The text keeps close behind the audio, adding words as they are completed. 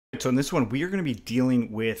So in this one, we are going to be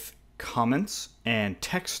dealing with comments and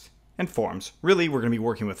text and forms. Really, we're going to be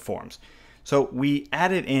working with forms. So we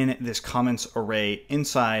added in this comments array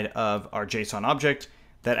inside of our JSON object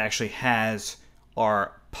that actually has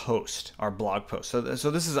our post, our blog post. So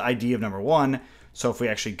this is ID of number 1. So if we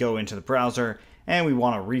actually go into the browser and we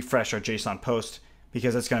want to refresh our JSON post,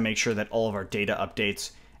 because that's going to make sure that all of our data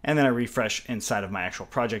updates, and then I refresh inside of my actual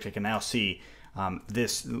project, I can now see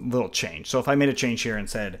this little change. So if I made a change here and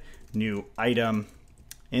said new item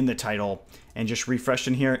in the title and just refreshed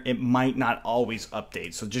in here, it might not always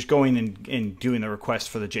update. So just going and doing the request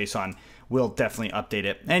for the JSON will definitely update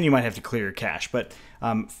it. And you might have to clear your cache, but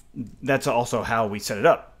that's also how we set it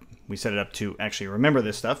up. We set it up to actually remember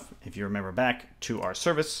this stuff. If you remember back to our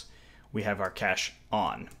service, we have our cache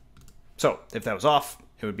on. So if that was off,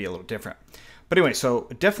 it would be a little different. But anyway, so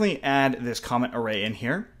definitely add this comment array in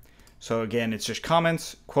here. So again, it's just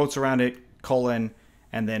comments, quotes around it, colon,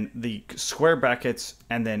 and then the square brackets,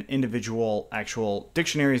 and then individual actual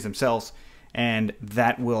dictionaries themselves, and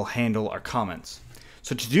that will handle our comments.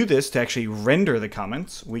 So to do this, to actually render the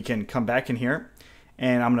comments, we can come back in here,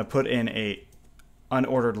 and I'm going to put in a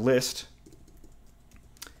unordered list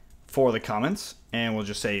for the comments, and we'll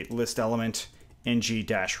just say list element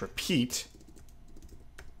ng-repeat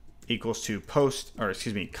equals to post, or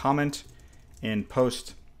excuse me, comment in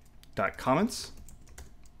post.comments.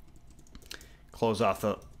 Close off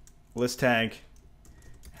the list tag,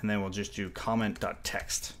 and then we'll just do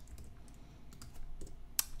comment.text.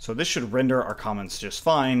 So this should render our comments just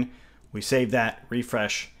fine. We save that,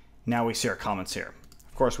 refresh. Now we see our comments here.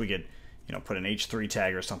 Of course, we could, put an H3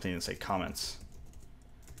 tag or something and say comments,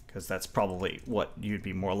 because that's probably what you'd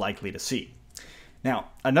be more likely to see. Now,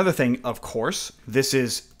 another thing, of course, this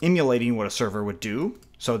is emulating what a server would do.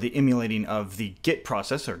 So the emulating of the get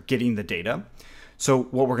process, or getting the data. So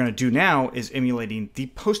what we're going to do now is emulating the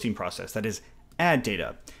posting process, that is add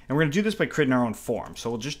data. And we're going to do this by creating our own form. So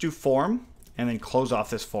we'll just do form and then close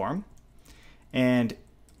off this form. And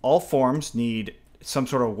all forms need some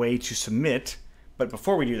sort of way to submit. But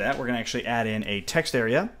before we do that, we're going to actually add in a text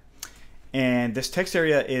area. And this text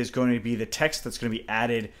area is going to be the text that's going to be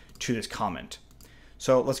added to this comment.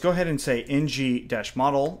 So let's go ahead and say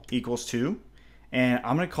ng-model equals to, and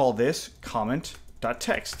I'm going to call this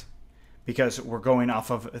comment.text because we're going off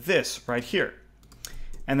of this right here.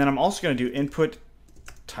 And then I'm also going to do input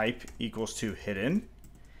type equals to hidden,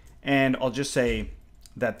 and I'll just say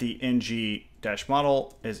that the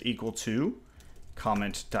ng-model is equal to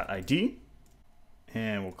comment.id,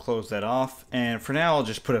 and we'll close that off. And for now, I'll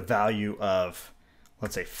just put a value of,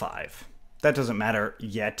 let's say 5. That doesn't matter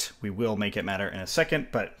yet. We will make it matter in a second,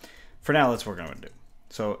 but for now, that's what we're going to do.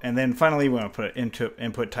 So, and then finally, we're going to put an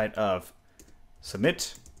input type of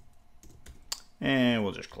submit, and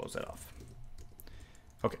we'll just close that off.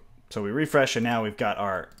 Okay, so we refresh, and now we've got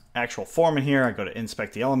our actual form in here. I go to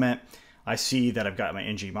inspect the element. I see that I've got my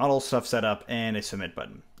ng model stuff set up and a submit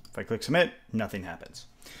button. If I click submit, nothing happens.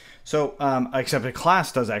 So, except a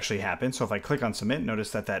class does actually happen. So if I click on submit,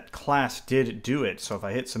 notice that that class did do it. So if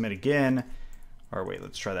I hit submit again, or wait,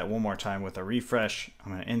 let's try that one more time with a refresh.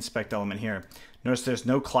 I'm going to inspect element here. Notice there's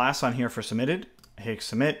no class on here for submitted. I hit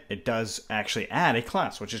submit, it does actually add a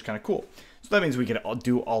class, which is kind of cool. So that means we can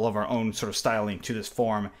do all of our own sort of styling to this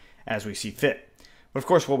form as we see fit. But of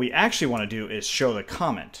course, what we actually want to do is show the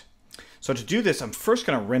comment. So to do this, I'm first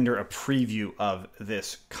going to render a preview of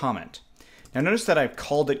this comment. Now notice that I've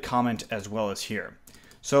called it comment as well as here.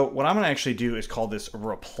 So what I'm going to actually do is call this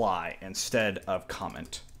reply instead of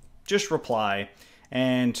comment. Just reply,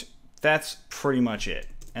 and that's pretty much it.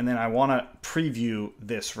 And then I want to preview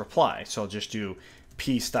this reply. So I'll just do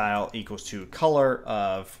p_style equals to color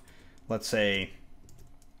of, let's say,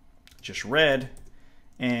 just red,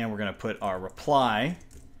 and we're going to put our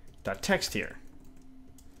reply.text here.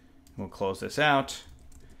 We'll close this out.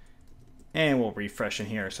 And we'll refresh in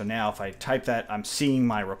here. So now if I type that, I'm seeing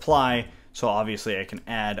my reply. So obviously I can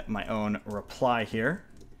add my own reply here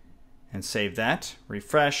and save that,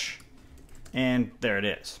 refresh, and there it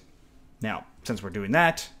is. Now, since we're doing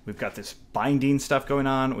that, we've got this binding stuff going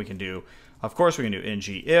on. We can do, of course, we can do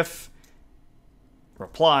ng-if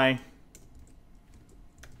reply,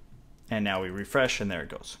 and now we refresh, and there it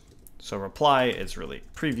goes. So reply is really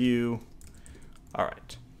preview. All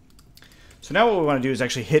right. So now what we want to do is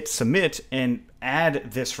actually hit submit and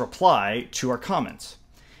add this reply to our comments.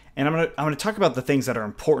 And I'm going to talk about the things that are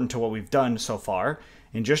important to what we've done so far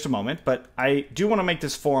in just a moment, but I do want to make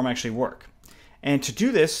this form actually work. And to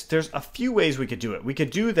do this, there's a few ways we could do it. We could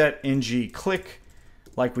do that ng-click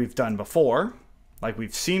like we've done before, like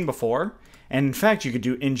we've seen before. And in fact, you could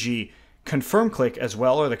do ng confirm click as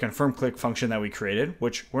well, or the confirm click function that we created,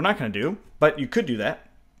 which we're not going to do, but you could do that.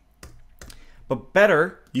 But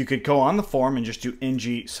better, you could go on the form and just do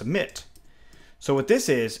ngSubmit. So what this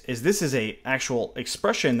is this is a actual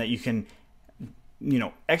expression that you can,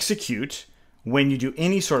 execute when you do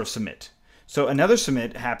any sort of submit. So another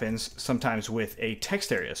submit happens sometimes with a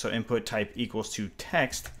text area. So input type equals to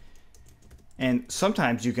text. And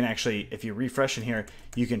sometimes you can actually, if you refresh in here,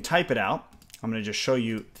 you can type it out. I'm going to just show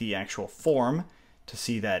you the actual form to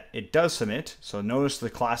see that it does submit. So notice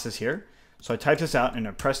the classes here. So I typed this out and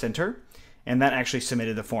I pressed enter, and that actually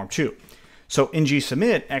submitted the form too. So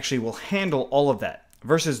ngSubmit actually will handle all of that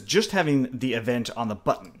versus just having the event on the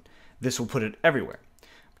button. This will put it everywhere.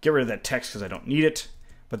 Get rid of that text because I don't need it.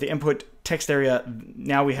 But the input text area,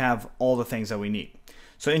 now we have all the things that we need.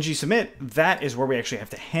 So ngSubmit, that is where we actually have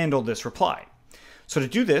to handle this reply. So to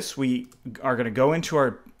do this, we are going to go into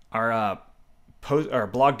our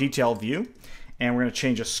blog detail view, and we're going to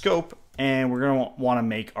change a scope, and we're going to want to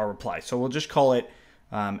make our reply. So we'll just call it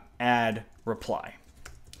add reply.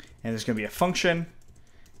 And there's going to be a function,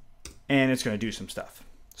 and it's going to do some stuff.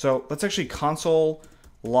 So let's actually console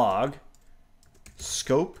log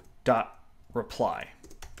scope.reply.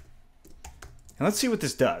 And let's see what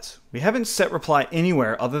this does. We haven't set reply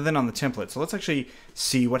anywhere other than on the template. So let's actually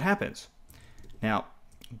see what happens. Now,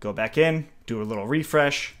 go back in, do a little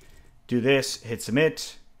refresh, do this, hit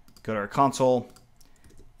submit, go to our console,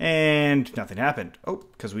 and nothing happened. Oh,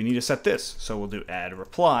 because we need to set this. So we'll do add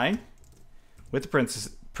reply with the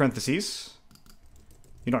parentheses.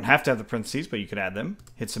 You don't have to have the parentheses, but you could add them.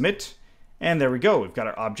 Hit submit, and there we go. We've got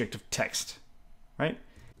our object of text, right?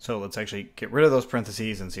 So let's actually get rid of those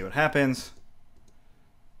parentheses and see what happens.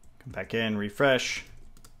 Come back in, refresh,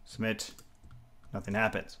 submit, nothing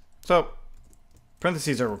happens. So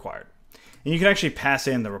parentheses are required. And you can actually pass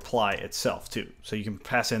in the reply itself too. So you can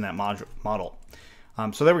pass in that model.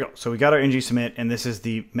 So there we go. So we got our ngSubmit, and this is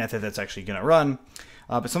the method that's actually going to run.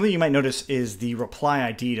 But something you might notice is the reply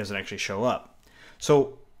ID doesn't actually show up.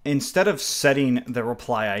 So instead of setting the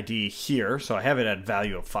reply ID here, so I have it at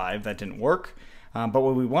value of 5, that didn't work. But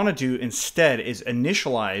what we want to do instead is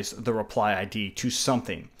initialize the reply ID to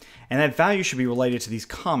something. And that value should be related to these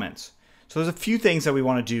comments. So there's a few things that we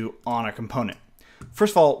want to do on a component.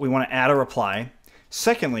 First of all, we want to add a reply.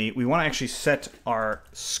 Secondly, we want to actually set our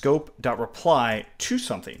scope.reply to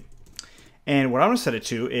something. And what I'm going to set it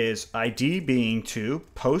to is ID being to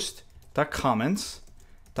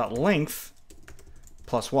post.comments.length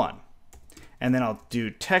 +1. And then I'll do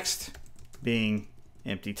text being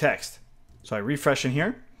empty text. So I refresh in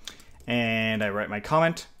here and I write my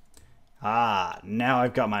comment. Now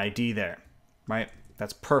I've got my ID there, right?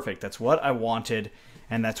 That's perfect. That's what I wanted,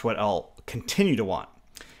 and that's what I'll continue to want.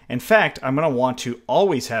 In fact, I'm going to want to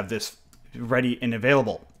always have this ready and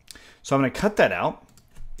available. So I'm going to cut that out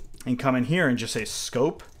and come in here and just say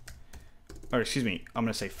scope, or excuse me, I'm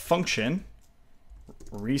going to say function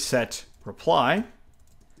reset reply.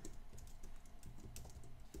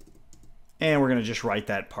 And we're going to just write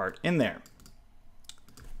that part in there.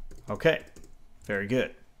 Okay, very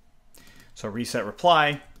good. So reset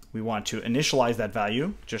reply, we want to initialize that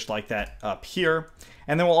value just like that up here.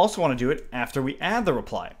 And then we'll also want to do it after we add the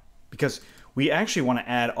reply, because we actually want to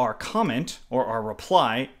add our comment or our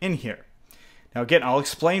reply in here. Now again, I'll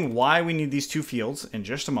explain why we need these two fields in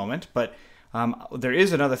just a moment, but there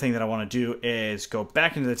is another thing that I want to do is go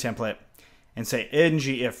back into the template and say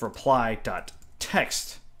ngIf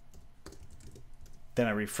reply.text. Then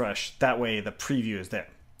I refresh, that way the preview is there.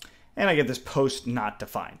 And I get this post not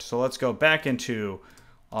defined. So let's go back into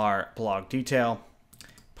our blog detail.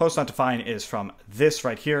 Post not defined is from this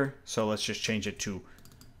right here. So let's just change it to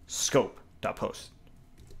scope.post.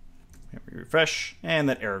 We refresh and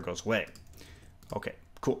that error goes away. Okay,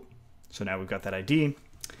 cool. So now we've got that ID.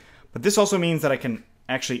 But this also means that I can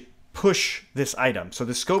actually push this item. So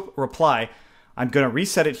the scope reply, I'm going to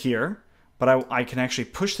reset it here, but I can actually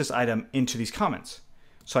push this item into these comments.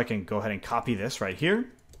 So I can go ahead and copy this right here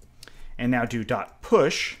and now do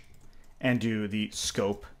 .push and do the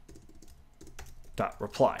scope.reply.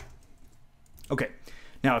 Okay,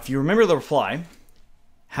 now if you remember the reply,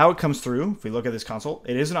 how it comes through, if we look at this console,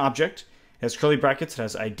 it is an object, it has curly brackets, it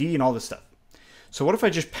has ID and all this stuff. So what if I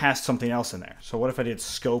just passed something else in there? So what if I did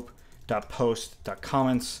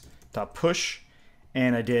scope.post.comments.push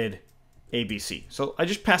and I did ABC. So I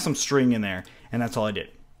just passed some string in there and that's all I did.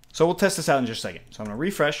 So we'll test this out in just a second. So I'm going to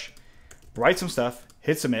refresh, write some stuff,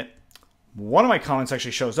 hit submit. One of my comments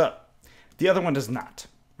actually shows up. The other one does not,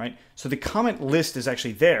 right? So the comment list is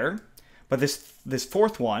actually there, but this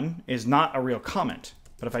fourth one is not a real comment.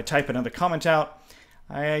 But if I type another comment out,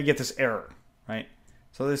 I get this error, right?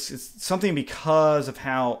 So this is something because of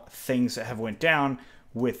how things have went down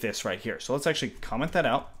with this right here. So let's actually comment that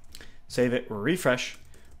out, save it, refresh,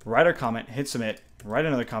 write our comment, hit submit, write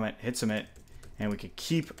another comment, hit submit, and we could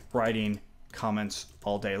keep writing comments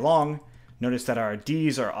all day long. Notice that our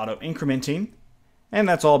IDs are auto incrementing, and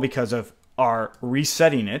that's all because of our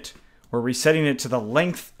resetting it. We're resetting it to the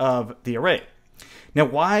length of the array. Now,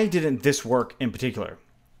 why didn't this work in particular?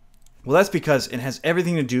 Well, that's because it has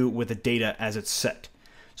everything to do with the data as it's set.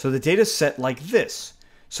 So the data is set like this.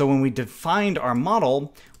 So when we defined our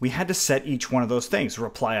model, we had to set each one of those things,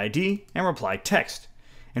 reply ID and reply text.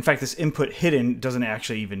 In fact, this input hidden doesn't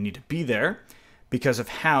actually even need to be there because of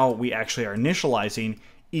how we actually are initializing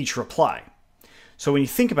each reply. So when you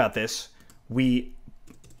think about this, we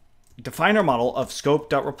define our model of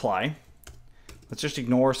scope.reply. Let's just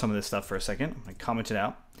ignore some of this stuff for a second. I'm going to comment it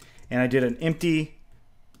out. And I did an empty.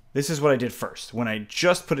 This is what I did first when I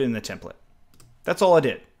just put it in the template. That's all I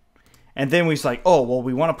did. And then we was like, oh, well,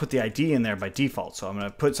 we want to put the ID in there by default. So I'm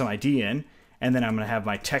going to put some ID in, and then I'm going to have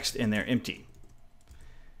my text in there empty.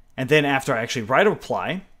 And then after I actually write a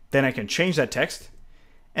reply, then I can change that text,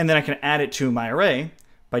 and then I can add it to my array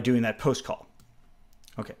by doing that post call.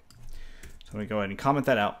 Okay, so I'm going to go ahead and comment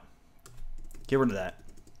that out. Get rid of that.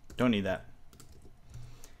 Don't need that.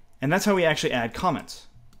 And that's how we actually add comments.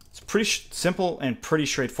 It's pretty simple and pretty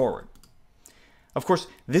straightforward. Of course,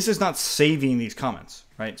 this is not saving these comments,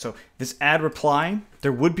 right? So this add reply,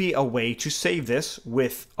 there would be a way to save this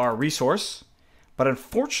with our resource, but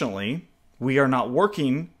unfortunately, we are not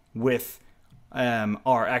working with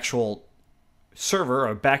our actual server,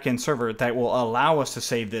 or backend server, that will allow us to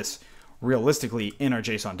save this realistically in our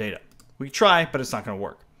JSON data. We try, but it's not going to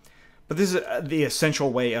work. But this is the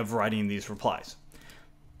essential way of writing these replies.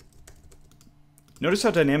 Notice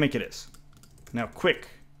how dynamic it is. Now, quick.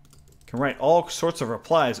 Can write all sorts of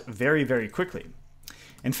replies very, very quickly.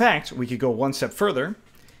 In fact, we could go one step further,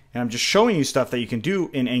 and I'm just showing you stuff that you can do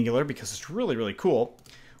in Angular because it's really, really cool.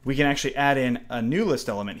 We can actually add in a new list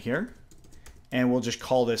element here, and we'll just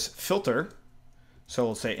call this filter. So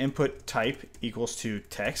we'll say input type equals to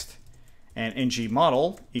text, and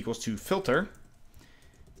ngModel equals to filter,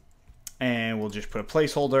 and we'll just put a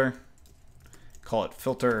placeholder, call it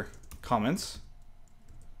filter comments.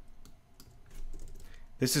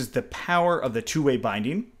 This is the power of the two-way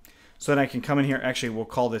binding. So then I can come in here, actually we'll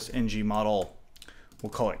call this ngModel, we'll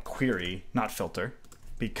call it query, not filter,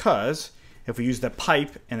 because if we use the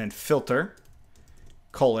pipe and then filter,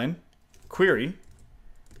 colon, query,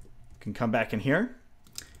 I can come back in here.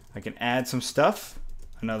 I can add some stuff,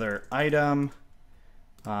 another item,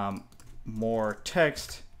 more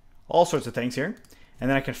text, all sorts of things here. And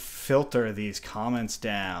then I can filter these comments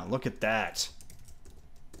down. Look at that.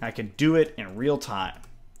 I can do it in real time.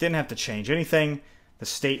 Didn't have to change anything. The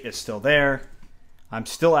state is still there. I'm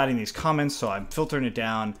still adding these comments, so I'm filtering it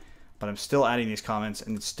down, but I'm still adding these comments,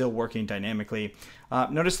 and it's still working dynamically.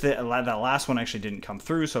 Notice that that last one actually didn't come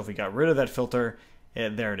through, so if we got rid of that filter,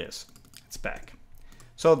 there it is. It's back.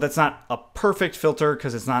 So that's not a perfect filter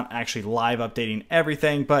because it's not actually live updating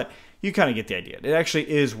everything, but you kind of get the idea. It actually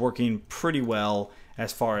is working pretty well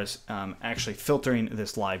as far as actually filtering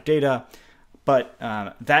this live data. But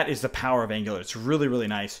that is the power of Angular. It's really, really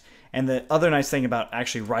nice. And the other nice thing about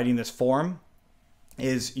actually writing this form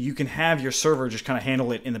is you can have your server just kind of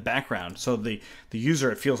handle it in the background. So the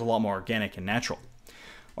user, it feels a lot more organic and natural.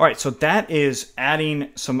 All right, so that is adding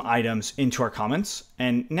some items into our comments.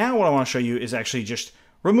 And now what I want to show you is actually just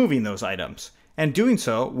removing those items and doing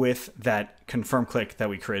so with that confirm click that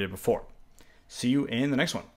we created before. See you in the next one.